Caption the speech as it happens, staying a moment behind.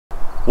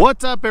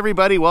What's up,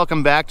 everybody?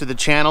 Welcome back to the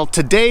channel.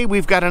 Today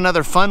we've got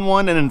another fun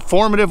one, an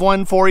informative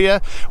one for you.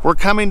 We're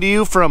coming to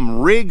you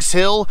from Riggs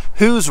Hill.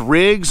 Who's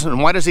Riggs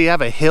and why does he have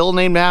a hill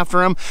named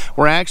after him?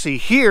 We're actually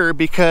here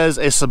because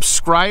a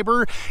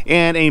subscriber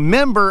and a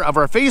member of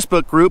our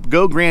Facebook group,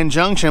 Go Grand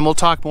Junction, we'll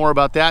talk more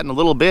about that in a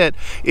little bit,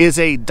 is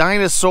a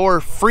dinosaur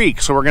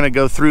freak. So we're going to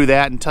go through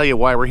that and tell you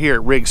why we're here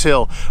at Riggs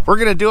Hill. We're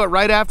going to do it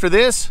right after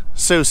this,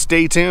 so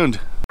stay tuned.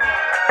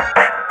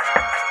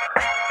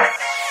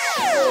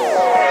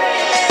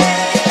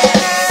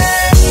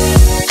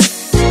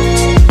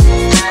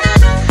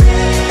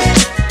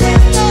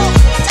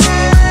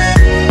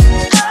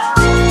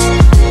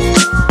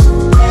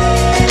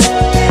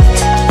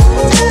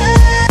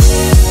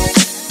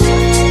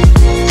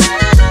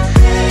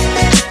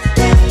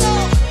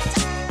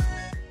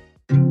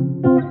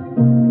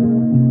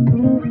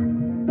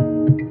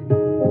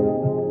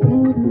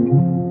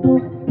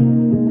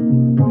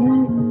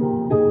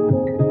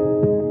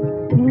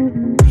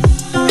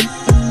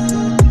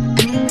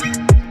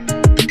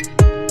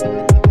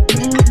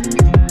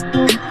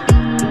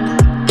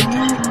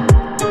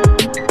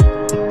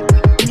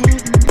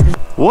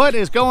 What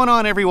is going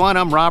on, everyone?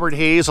 I'm Robert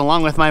Hayes,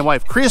 along with my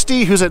wife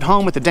Christy, who's at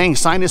home with the dang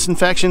sinus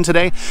infection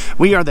today.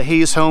 We are the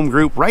Hayes Home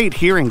Group right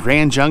here in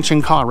Grand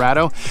Junction,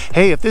 Colorado.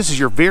 Hey, if this is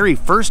your very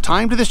first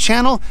time to this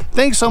channel,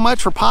 thanks so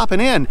much for popping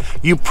in.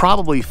 You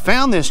probably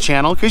found this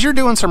channel because you're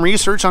doing some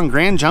research on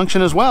Grand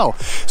Junction as well.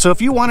 So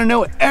if you want to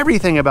know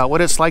everything about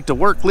what it's like to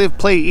work, live,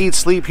 play, eat,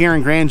 sleep here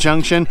in Grand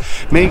Junction,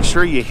 make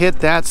sure you hit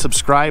that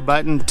subscribe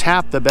button,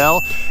 tap the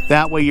bell.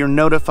 That way you're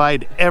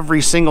notified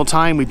every single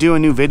time we do a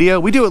new video.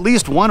 We do at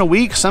least one a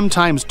week,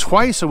 sometimes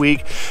twice a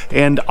week.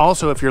 And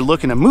also, if you're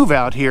looking to move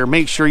out here,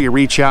 make sure you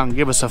reach out and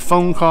give us a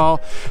phone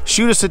call,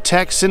 shoot us a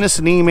text, send us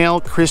an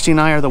email. Christy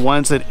and I are the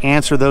ones that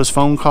answer those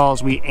phone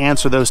calls. We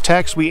answer those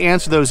texts, we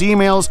answer those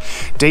emails,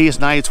 days,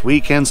 nights,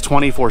 weekends,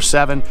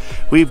 24/7.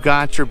 We've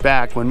got your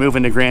back when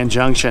moving to Grand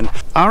Junction.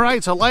 All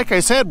right, so like I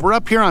said, we're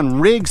up here on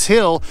Riggs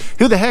Hill.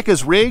 Who the heck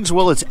is Riggs?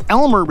 Well, it's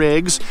Elmer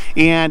Riggs,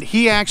 and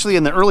he actually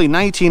in the early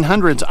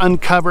 1900s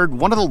uncovered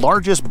one of the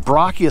largest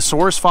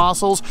Brachiosaurus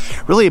fossils,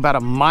 really about a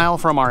mile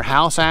from our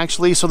house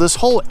actually. So this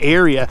whole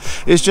area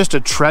is just a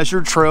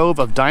treasure trove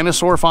of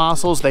dinosaur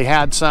fossils. They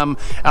had some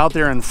out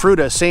there in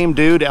Fruta. Same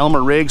dude,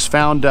 Elmer Riggs,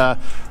 found a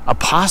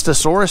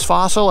Pastosaurus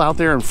fossil out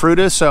there in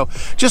Fruta. So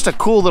just a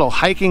cool little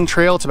hiking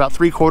trail. It's about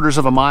 3/4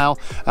 of a mile.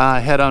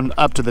 Head on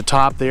up to the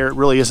top there. It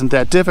really isn't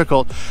that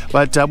difficult,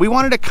 but we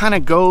wanted to kind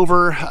of go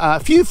over a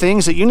few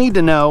things that you need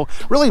to know.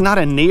 Really not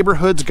a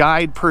neighborhoods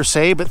guide per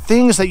se, but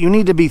things that you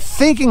need to be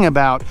thinking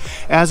about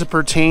as it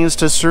pertains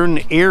to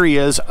certain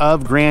areas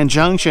of Grand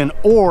Junction,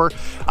 or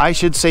I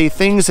should say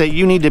things that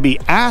you need to be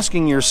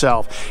asking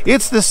yourself.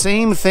 It's the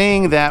same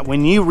thing that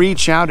when you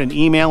reach out and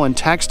email and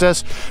text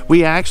us,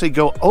 we actually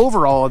go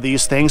over all of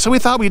these things. So we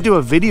thought we'd do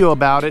a video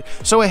about it,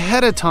 so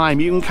ahead of time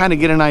you can kind of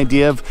get an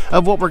idea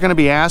of what we're going to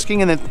be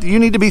asking and that you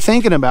need to be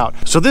thinking about.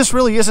 So this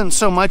really isn't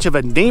so much of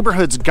a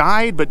neighborhoods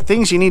guide, but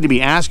things you need to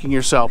be asking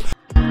yourself.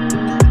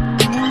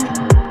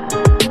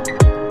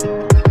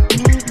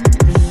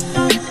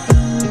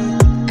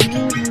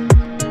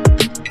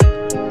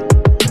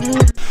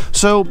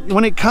 So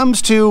when it comes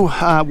to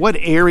what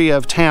area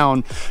of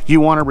town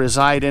you want to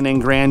reside in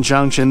Grand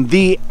Junction,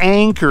 the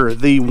anchor,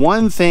 the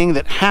one thing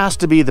that has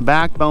to be the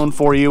backbone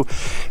for you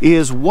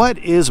is what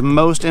is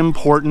most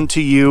important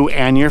to you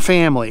and your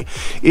family.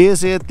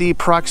 Is it the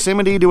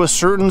proximity to a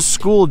certain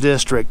school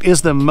district?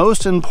 Is the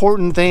most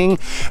important thing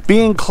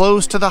being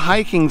close to the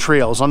hiking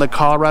trails on the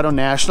Colorado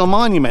National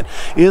Monument?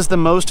 Is the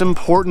most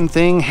important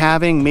thing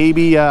having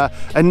maybe a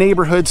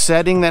neighborhood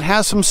setting that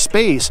has some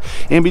space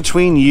in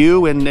between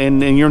you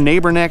and your neighbor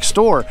next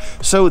door?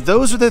 So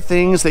those are the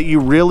things that you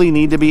really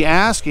need to be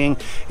asking,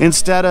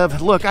 instead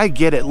of, look, I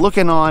get it,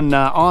 looking on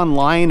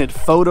online at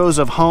photos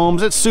of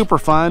homes, it's super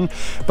fun,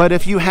 but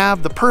if you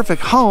have the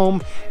perfect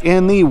home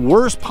in the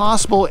worst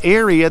possible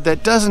area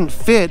that doesn't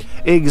fit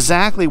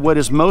exactly what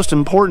is most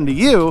important to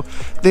you,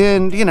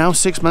 then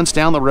 6 months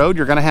down the road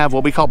you're going to have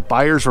what we call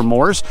buyer's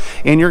remorse,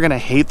 and you're going to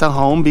hate the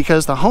home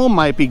because the home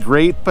might be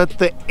great but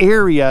the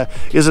area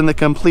is in the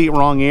complete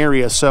wrong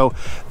area. So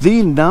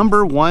the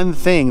number one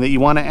thing that you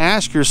want to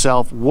ask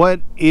yourself, what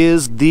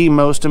is the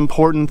most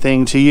important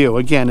thing to you?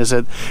 Again, is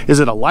it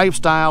a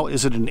lifestyle?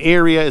 Is it an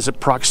area? Is it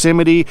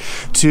proximity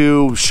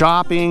to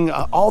shopping?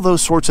 All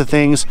those sorts of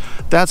things.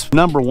 That's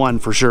number one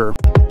for sure.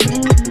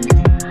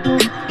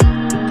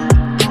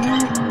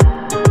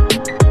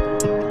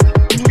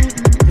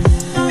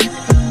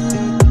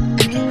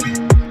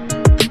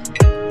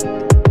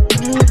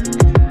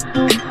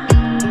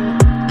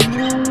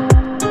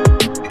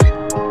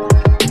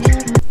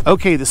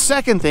 Okay, the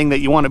second thing that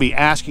you want to be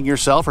asking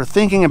yourself or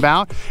thinking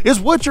about is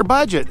what's your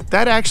budget?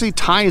 That actually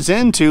ties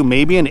into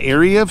maybe an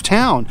area of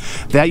town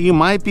that you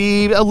might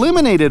be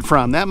eliminated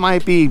from. That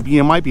might be,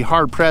 you might be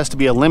hard pressed to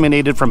be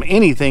eliminated from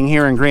anything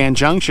here in Grand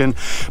Junction.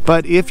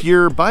 But if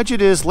your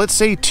budget is, let's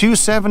say,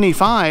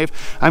 $275,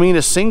 I mean,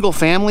 a single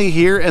family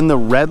here in the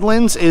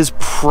Redlands is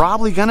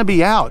probably going to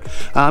be out.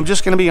 I'm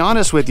just going to be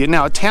honest with you.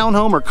 Now, a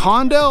townhome or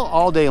condo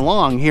all day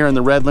long here in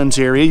the Redlands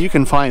area, you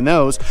can find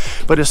those.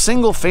 But a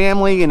single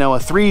family, you know, a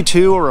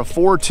 3.2 or a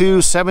 4.2,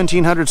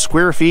 1,700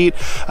 square feet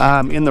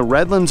in the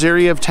Redlands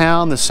area of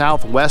town, the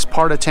southwest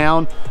part of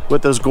town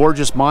with those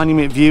gorgeous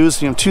monument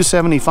views, you know,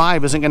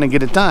 $275 isn't going to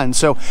get it done.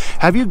 So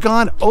have you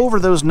gone over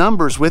those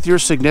numbers with your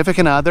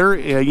significant other,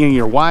 you know,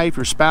 your wife,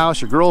 your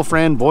spouse, your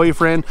girlfriend,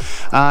 boyfriend,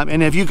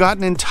 and have you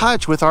gotten in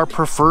touch with our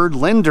preferred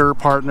lender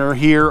partner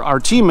here, our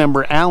team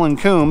member, Alan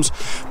Coombs,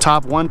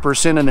 top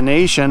 1% in the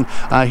nation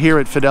here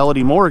at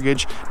Fidelity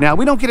Mortgage. Now,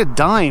 we don't get a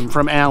dime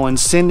from Alan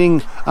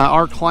sending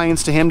our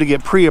clients to him to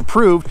get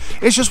pre-approved.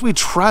 It's just we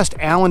trust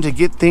Alan to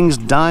get things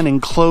done and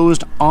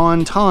closed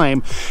on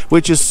time,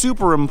 which is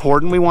super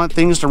important. We want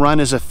things to run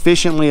as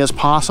efficiently as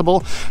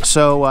possible.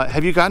 So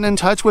have you gotten in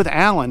touch with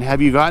Alan?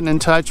 Have you gotten in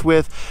touch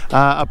with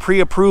a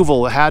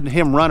pre-approval, had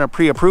him run a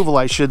pre-approval,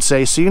 I should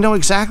say, so you know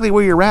exactly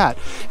where you're at,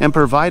 and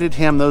provided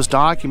him those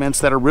documents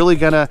that are really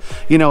gonna,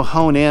 you know,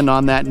 hone in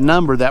on that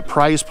number, that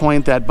price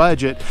point, that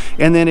budget.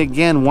 And then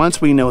again, once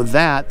we know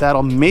that,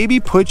 that'll maybe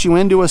put you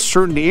into a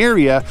certain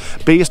area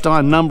based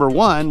on number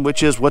one,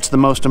 which is what's the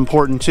most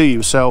important to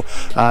you. So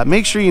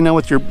make sure you know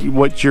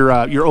what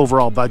your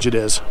overall budget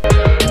is.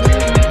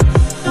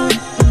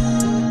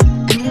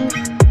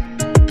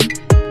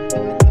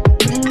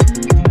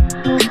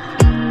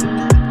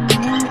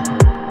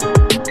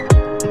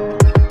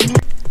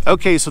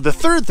 Okay, so the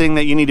third thing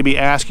that you need to be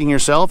asking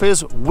yourself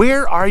is,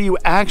 where are you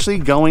actually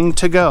going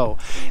to go?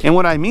 And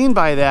what I mean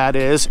by that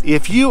is,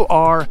 if you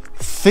are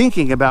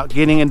thinking about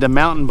getting into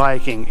mountain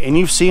biking and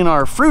you've seen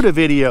our Fruita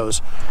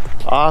videos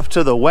off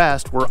to the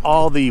west where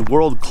all the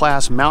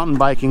world-class mountain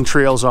biking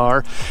trails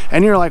are,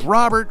 and you're like,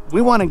 Robert,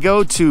 we want to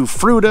go to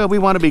Fruita, we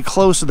want to be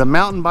close to the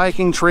mountain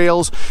biking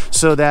trails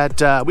so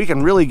that we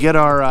can really get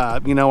our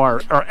you know,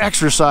 our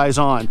exercise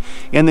on.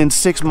 And then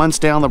 6 months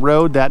down the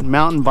road, that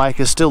mountain bike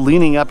is still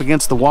leaning up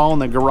against the wall in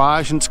the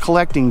garage and it's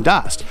collecting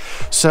dust.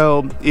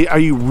 So are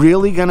you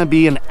really going to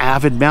be an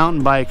avid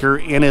mountain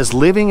biker, and is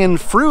living in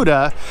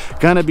Fruita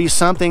going to be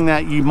something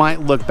that you might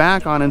look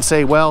back on and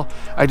say, well,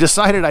 I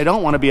decided I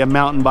don't want to be a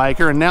mountain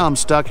biker, and now I'm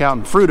stuck out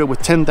in Fruita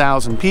with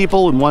 10,000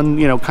 people and one,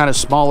 you know, kind of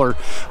smaller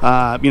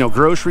you know,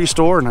 grocery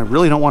store, and I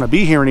really don't want to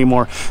be here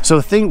anymore. So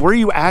think, where are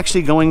you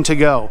actually going to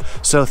go?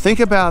 So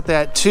think about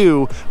that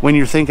too when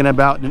you're thinking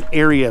about an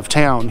area of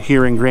town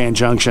here in Grand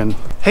Junction.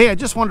 Hey, I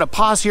just wanted to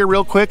pause here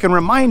real quick and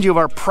remind you of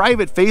our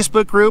private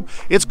Facebook group.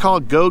 It's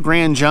called Go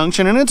Grand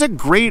Junction, and it's a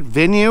great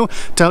venue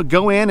to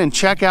go in and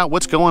check out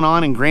what's going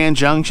on in Grand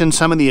Junction,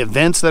 some of the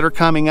events that are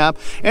coming up,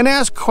 and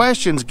ask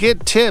questions,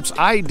 get tips,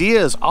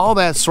 ideas, all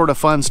that sort of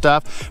fun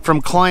stuff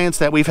from clients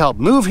that we've helped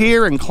move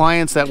here and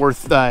clients that we're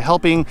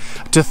helping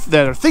to,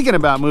 that are thinking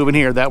about moving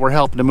here, that we're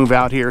helping to move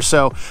out here.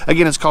 So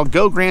again, it's called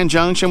Go Grand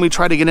Junction. We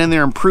try to get in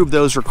there and prove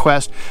those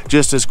requests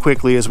just as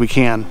quickly as we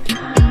can.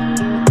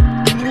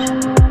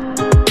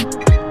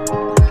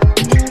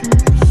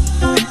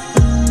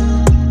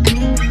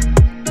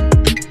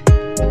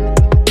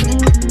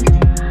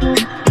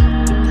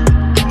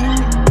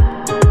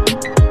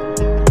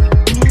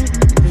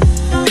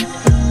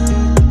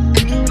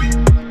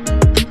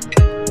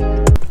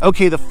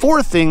 Okay, the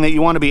fourth thing that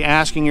you want to be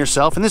asking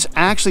yourself, and this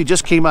actually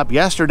just came up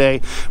yesterday,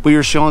 we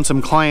were showing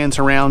some clients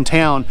around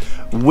town,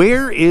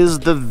 where is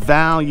the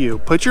value?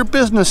 Put your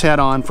business hat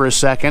on for a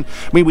second.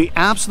 I mean, we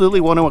absolutely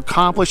want to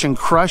accomplish and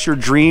crush your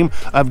dream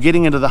of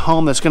getting into the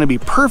home that's going to be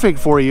perfect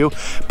for you,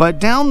 but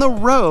down the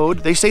road,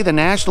 they say the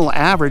national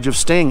average of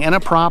staying in a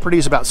property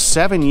is about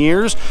 7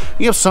 years.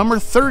 You know, some are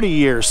 30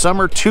 years,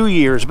 some are 2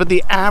 years, but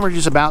the average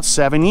is about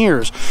 7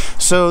 years.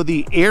 So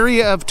the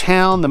area of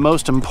town, the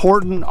most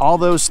important, all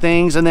those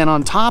things. And then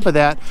on top of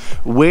that,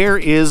 where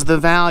is the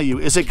value?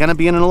 Is it going to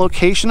be in a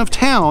location of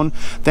town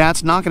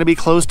that's not going to be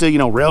close to, you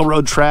know,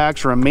 railroad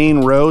tracks or a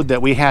main road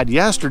that we had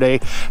yesterday?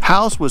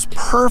 House was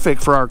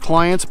perfect for our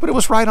clients, but it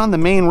was right on the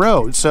main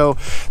road. So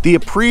the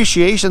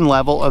appreciation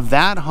level of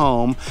that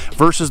home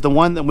versus the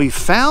one that we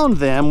found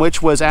them,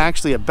 which was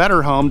actually a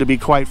better home, to be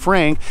quite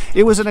frank,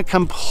 it was in a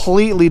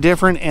completely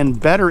different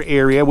and better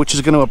area, which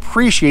is going to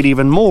appreciate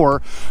even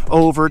more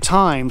over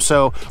time.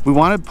 So we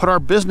want to put our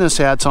business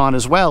hats on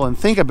as well and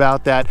think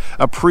about that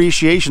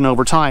appreciation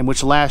over time,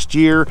 which last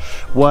year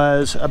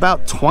was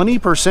about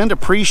 20%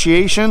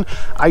 appreciation.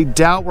 I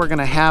doubt we're going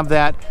to have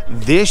that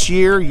this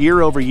year.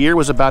 Year over year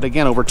was about,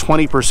 again, over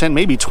 20%,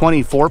 maybe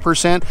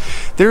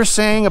 24%. They're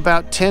saying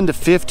about 10 to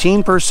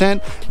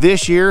 15%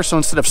 this year. So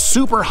instead of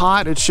super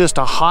hot, it's just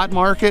a hot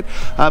market.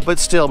 But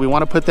still, we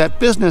want to put that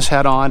business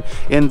hat on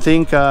and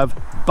think of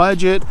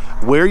budget,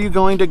 where are you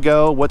going to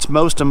go, what's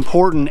most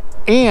important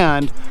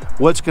and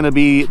what's going to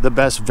be the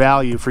best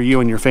value for you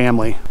and your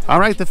family. All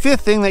right, the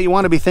fifth thing that you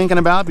want to be thinking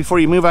about before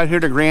you move out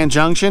here to Grand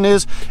Junction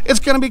is it's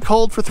going to be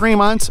cold for 3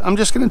 months. I'm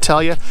just going to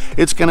tell you,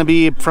 it's going to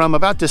be from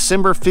about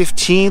December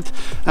 15th.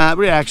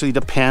 It actually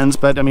depends,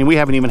 but I mean, we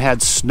haven't even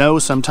had snow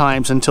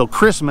sometimes until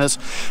Christmas,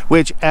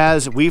 which,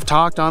 as we've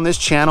talked on this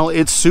channel,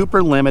 it's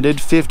super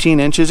limited, 15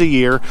 inches a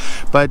year.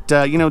 But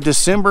you know,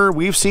 December,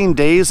 we've seen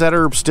days that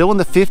are still in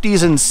the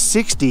 50s and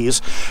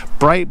 60s,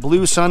 bright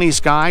blue sunny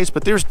skies,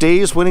 but there's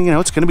days when, you know,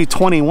 it's going to be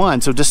 21.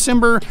 So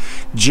December,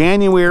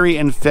 January,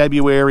 and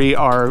February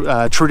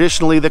are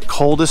traditionally the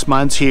coldest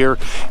months here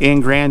in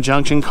Grand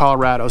Junction,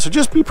 Colorado. So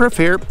just be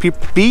prepared,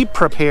 be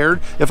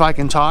prepared, if I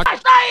can talk. Say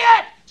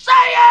it! Say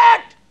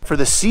it! For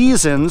the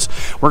seasons,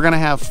 we're going to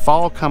have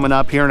fall coming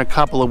up here in a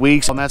couple of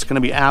weeks, and that's going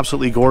to be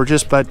absolutely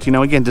gorgeous. But, you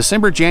know, again,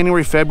 December,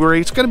 January,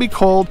 February, it's going to be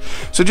cold,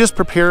 so just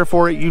prepare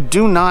for it. You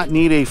do not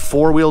need a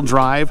four-wheel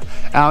drive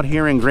out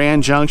here in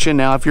Grand Junction.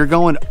 Now, if you're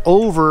going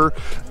over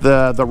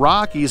the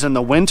Rockies in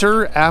the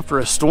winter after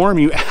a storm,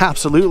 you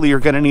absolutely are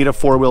going to need a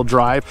four-wheel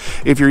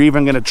drive if you're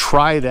even going to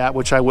try that,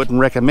 which I wouldn't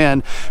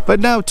recommend.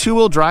 But no,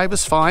 two-wheel drive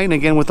is fine,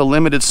 again, with the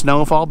limited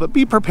snowfall, but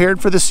be prepared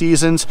for the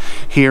seasons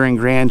here in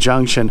Grand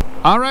Junction.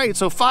 All right,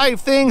 so 5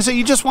 things that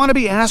you just want to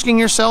be asking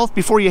yourself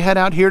before you head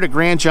out here to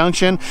Grand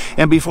Junction,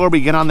 and before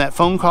we get on that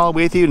phone call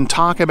with you and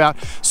talk about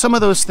some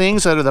of those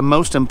things that are the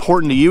most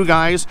important to you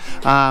guys.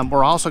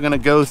 We're also going to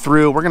go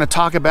through, we're going to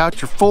talk about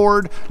your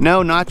Ford,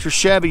 no, not your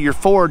Chevy, your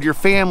Ford, your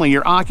family,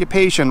 your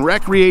occupation,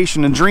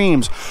 recreation, and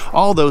dreams,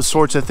 all those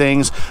sorts of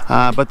things.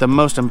 But the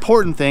most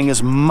important thing,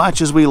 as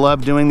much as we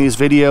love doing these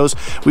videos,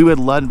 we would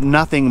love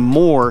nothing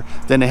more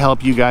than to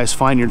help you guys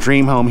find your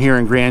dream home here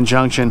in Grand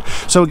Junction.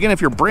 So again, if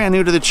you're brand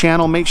new to the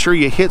channel, make sure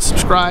you hit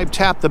subscribe,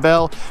 tap the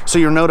bell so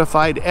you're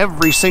notified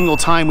every single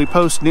time we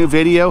post a new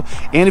video.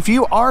 And if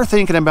you are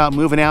thinking about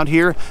moving out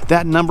here,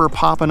 that number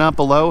popping up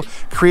below,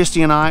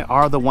 Christy and I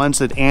are the ones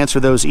that answer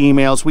those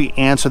emails, we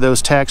answer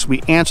those texts,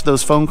 we answer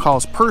those phone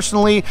calls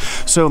personally.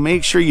 So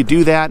make sure you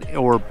do that,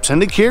 or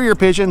send a carrier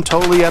pigeon,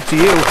 totally up to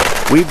you.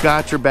 We've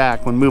got your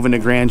back when moving to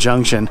Grand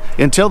Junction.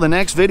 Until the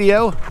next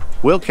video,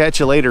 we'll catch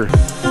you later.